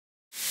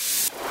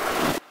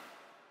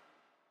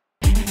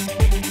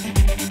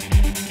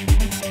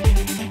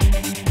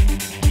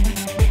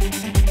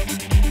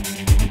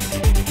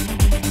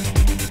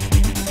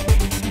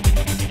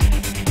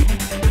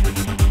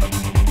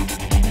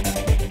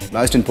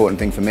most important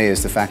thing for me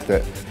is the fact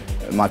that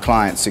my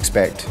clients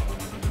expect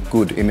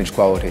good image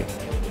quality.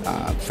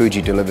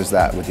 Fuji delivers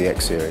that with the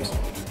X series.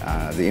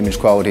 The image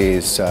quality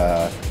is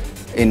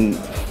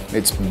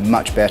it's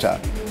much better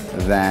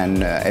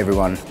than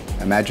everyone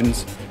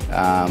imagines.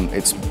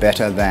 It's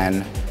better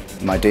than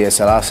my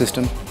DSLR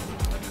system.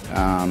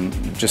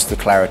 Just the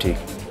clarity,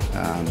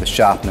 the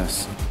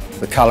sharpness,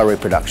 the colour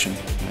reproduction,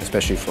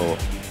 especially for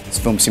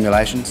film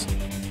simulations.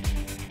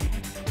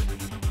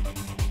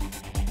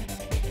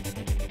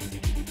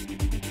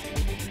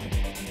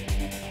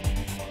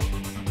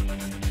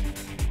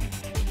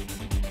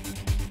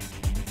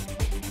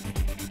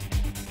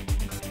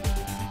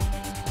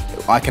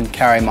 I can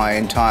carry my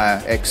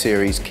entire X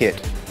series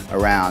kit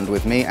around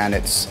with me, and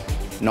it's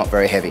not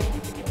very heavy.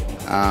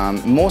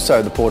 More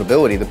so the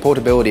portability. The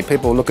portability,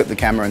 people look at the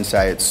camera and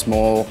say it's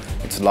small,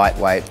 it's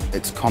lightweight,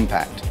 it's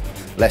compact.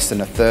 Less than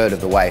a third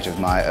of the weight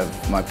of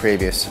my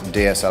previous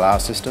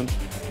DSLR system.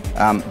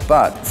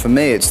 But for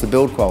me, it's the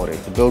build quality.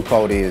 The build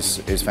quality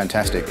is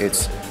fantastic.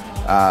 It's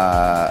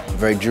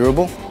very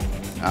durable.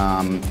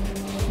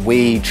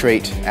 We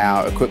treat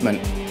our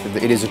equipment,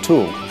 it is a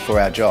tool for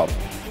our job.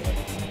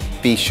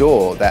 Be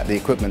sure that the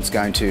equipment's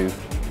going to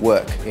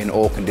work in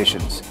all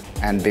conditions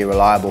and be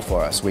reliable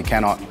for us. We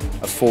cannot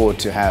afford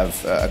to have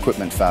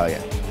equipment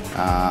failure.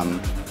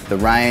 The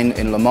rain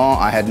in Le Mans,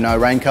 I had no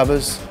rain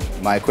covers.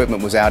 My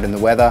equipment was out in the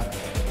weather.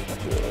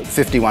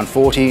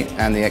 5140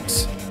 and the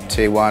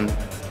XT1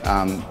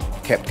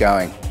 kept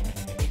going.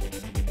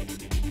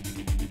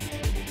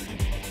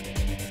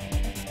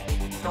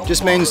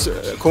 Just means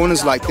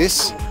corners like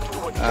this,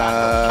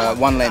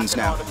 one lens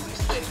now.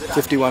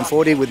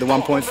 5140 with the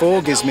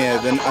 1.4 gives me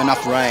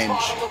enough range.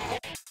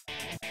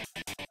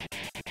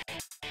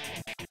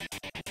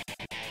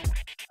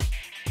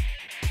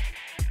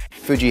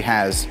 Fuji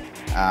has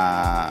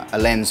a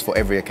lens for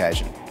every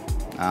occasion.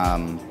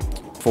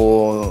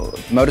 For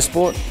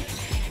motorsport,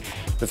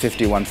 the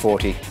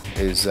 5140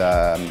 is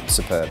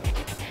superb.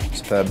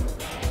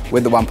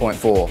 With the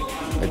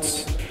 1.4,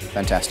 it's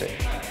fantastic.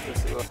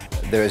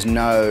 There is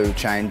no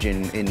change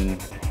in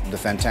the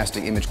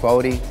fantastic image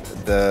quality.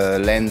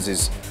 The lens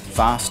is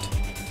fast,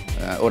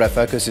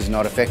 autofocus is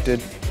not affected,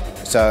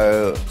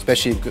 so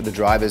especially if the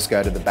drivers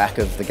go to the back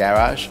of the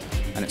garage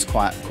and it's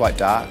quite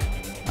dark.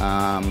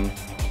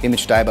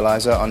 Image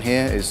stabilizer on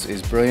here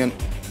is brilliant.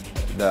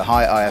 The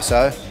high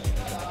ISO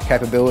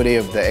capability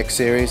of the X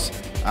series,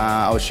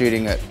 I was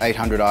shooting at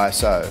 800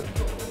 ISO.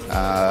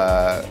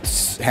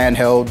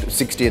 Handheld,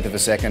 60th of a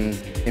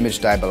second, image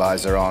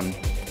stabilizer on,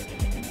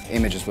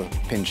 images were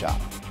pin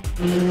sharp.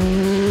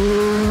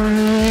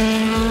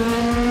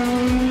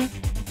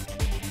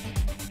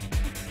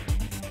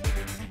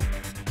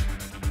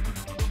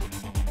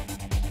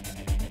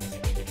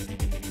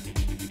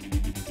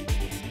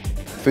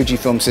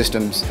 Fujifilm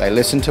systems, they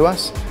listen to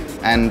us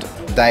and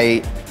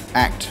they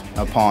act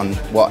upon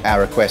what our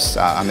requests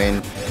are. I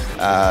mean,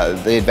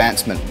 the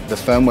advancement, the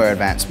firmware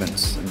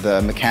advancements, the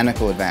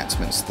mechanical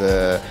advancements,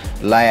 the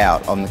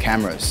layout on the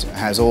cameras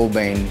has all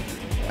been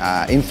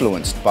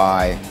influenced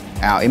by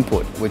our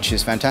input, which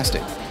is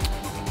fantastic.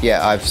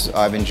 Yeah,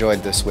 I've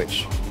enjoyed the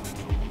switch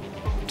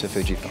to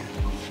Fujifilm.